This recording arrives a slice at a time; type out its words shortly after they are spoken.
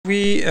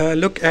we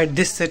look at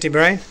this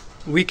vertebrae,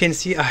 we can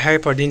see a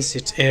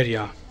hyperdensity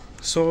area.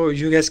 So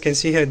you guys can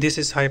see here, this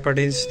is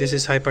hyperdense, this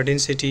is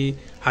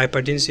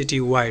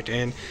hyperdensity white,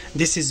 and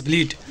this is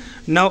bleed.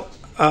 Now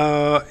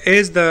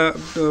as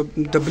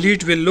the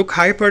bleed will look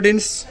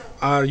hyperdense,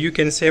 or you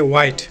can say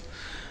white.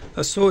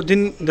 So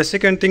then the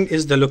second thing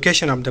is the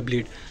location of the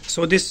bleed.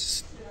 So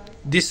this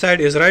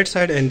side is right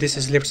side and this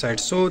is left side.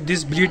 So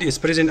this bleed is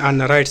present on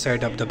the right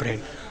side of the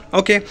brain.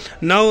 Okay,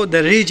 now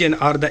the region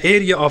or the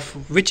area of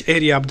which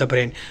area of the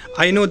brain.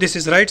 I know this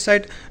is right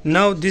side.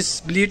 Now this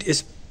bleed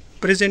is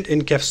present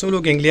in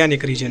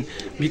capsuloganglionic region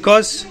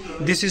because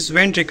this is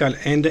ventricle,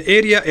 and the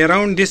area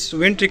around this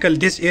ventricle,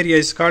 this area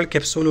is called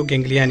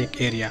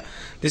capsuloganglionic area.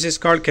 This is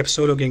called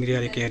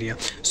capsuloganglionic area.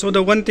 So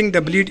the one thing,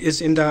 the bleed is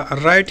in the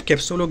right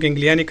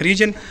capsuloganglionic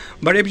region.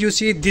 But if you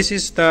see, this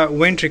is the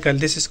ventricle,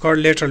 this is called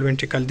lateral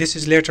ventricle, this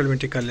is lateral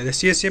ventricle. The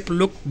CSF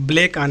look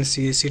black on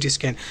CT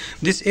scan.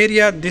 This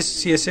area,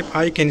 this CSF,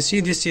 I can see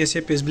this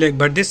CSF is black,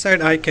 but this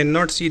side I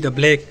cannot see the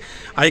black,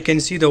 I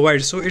can see the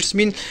white. So it's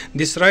mean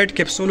this right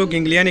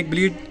capsuloganglionic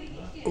bleed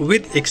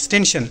with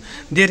extension,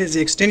 there is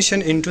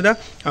extension into the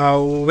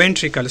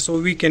ventricle,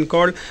 so we can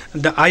call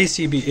the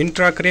ICB,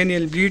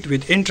 intracranial bleed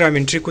with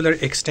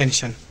intraventricular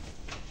extension.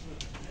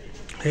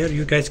 Here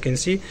you guys can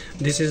see,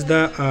 this is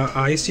the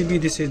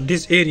ICB,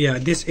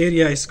 this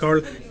area is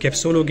called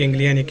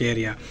capsuloganglionic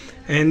area,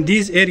 and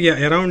this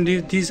area around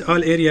these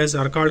all areas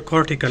are called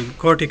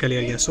cortical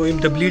area. So if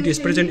the bleed is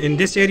present in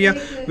this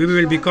area, we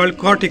will be called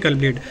cortical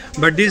bleed,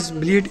 but this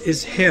bleed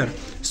is here,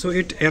 so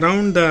it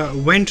around the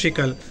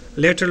ventricle,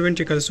 lateral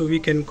ventricle, so we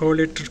can call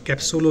it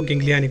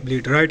capsuloganglionic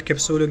bleed, right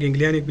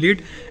capsuloganglionic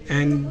bleed.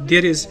 And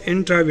there is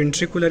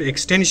intraventricular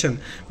extension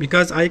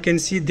because I can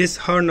see this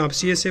horn of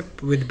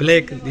CSF with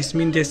black, this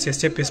means this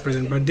CSF is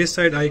present, but this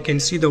side I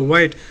can see the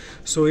white,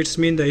 so it's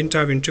mean the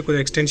intraventricular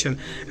extension.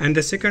 And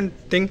the second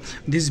thing,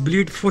 this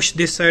bleed push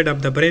this side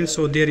of the brain,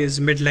 so there is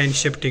midline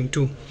shifting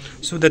too.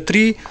 So the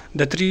three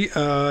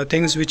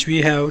things which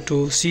we have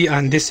to see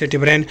on this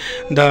vertebrae,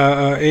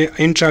 the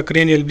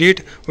intracranial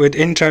bleed with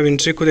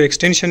intraventricular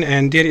extension,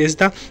 and there is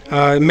the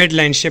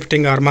midline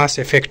shifting or mass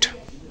effect.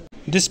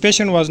 This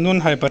patient was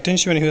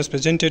non-hypertensive and he was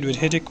presented with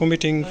headache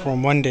vomiting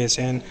from 1 day,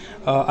 and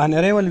on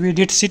arrival we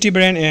did CT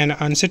brain, and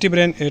on CT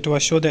brain it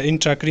was show the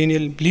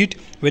intracranial bleed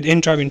with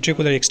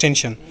intraventricular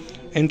extension,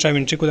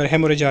 intraventricular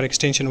hemorrhage or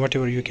extension,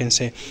 whatever you can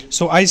say.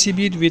 So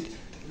ICB with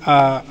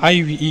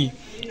IVE,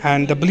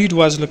 and the bleed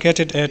was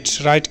located at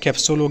right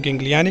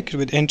capsuloganglionic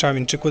with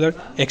intraventricular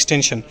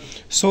extension.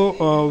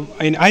 So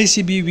in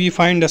ICB we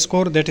find a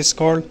score that is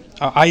called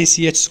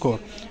ICH score,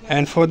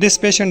 and for this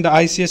patient the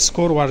ICH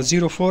score was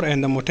 0.4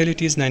 and the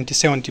mortality is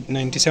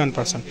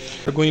 97%.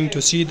 We're going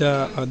to see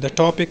the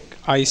topic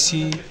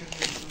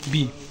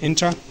ICB,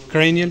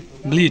 intracranial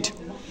bleed.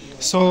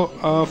 So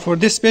for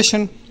this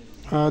patient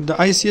the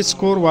ICH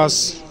score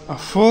was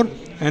 4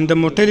 and the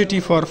mortality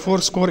for 4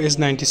 score is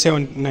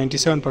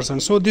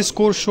 97%. So this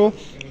score show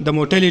the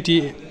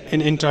mortality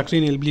in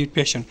intracranial bleed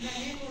patient.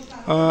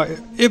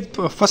 If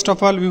first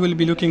of all we will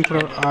be looking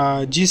for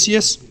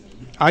GCS,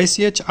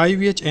 ICH,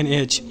 IVH and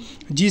AH.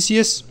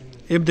 GCS,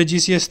 if the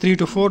GCS 3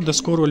 to 4 the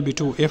score will be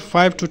 2, if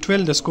 5 to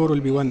 12 the score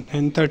will be 1,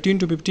 and 13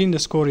 to 15 the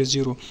score is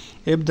 0.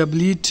 If the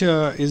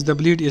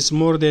bleed is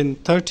more than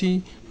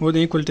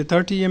equal to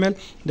 30 ml,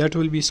 that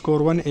will be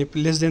score 1. If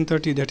less than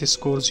 30, that is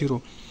score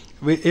 0.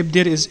 If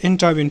there is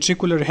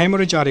intraventricular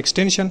hemorrhage or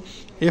extension,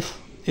 if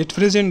it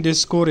present, this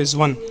score is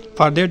 1.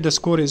 For that the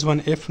score is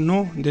 1. If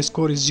no, the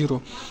score is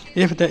 0.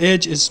 If the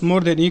age is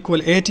more than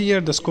equal 80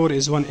 years, the score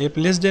is 1. If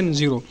less than,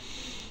 0.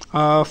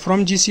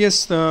 From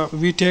GCS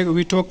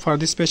we took for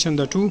this patient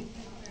the 2,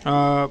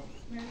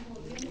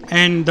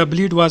 and the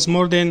bleed was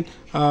more than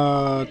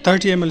 30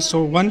 ml,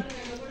 so 1,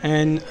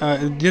 and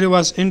there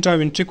was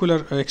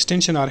intraventricular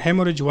extension or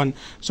hemorrhage 1.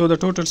 So the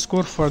total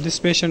score for this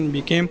patient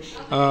became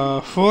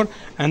 4,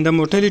 and the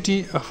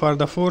mortality for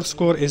the 4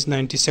 score is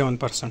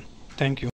 97%. Thank you.